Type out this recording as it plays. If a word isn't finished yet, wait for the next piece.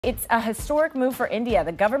It's a historic move for India.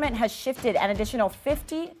 The government has shifted an additional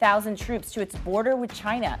 50,000 troops to its border with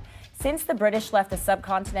China. Since the British left the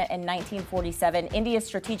subcontinent in 1947, India's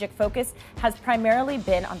strategic focus has primarily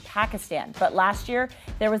been on Pakistan. But last year,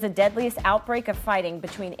 there was the deadliest outbreak of fighting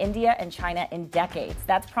between India and China in decades.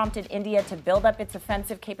 That's prompted India to build up its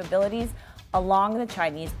offensive capabilities along the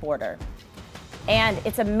Chinese border. And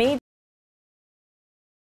it's a major...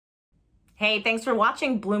 Hey, thanks for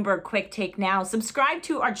watching Bloomberg Quick Take Now. Subscribe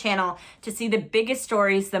to our channel to see the biggest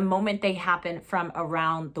stories the moment they happen from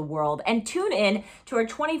around the world. And tune in to our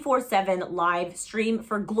 24/7 live stream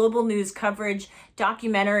for global news coverage,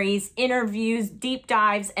 documentaries, interviews, deep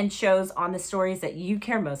dives, and shows on the stories that you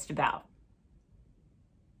care most about.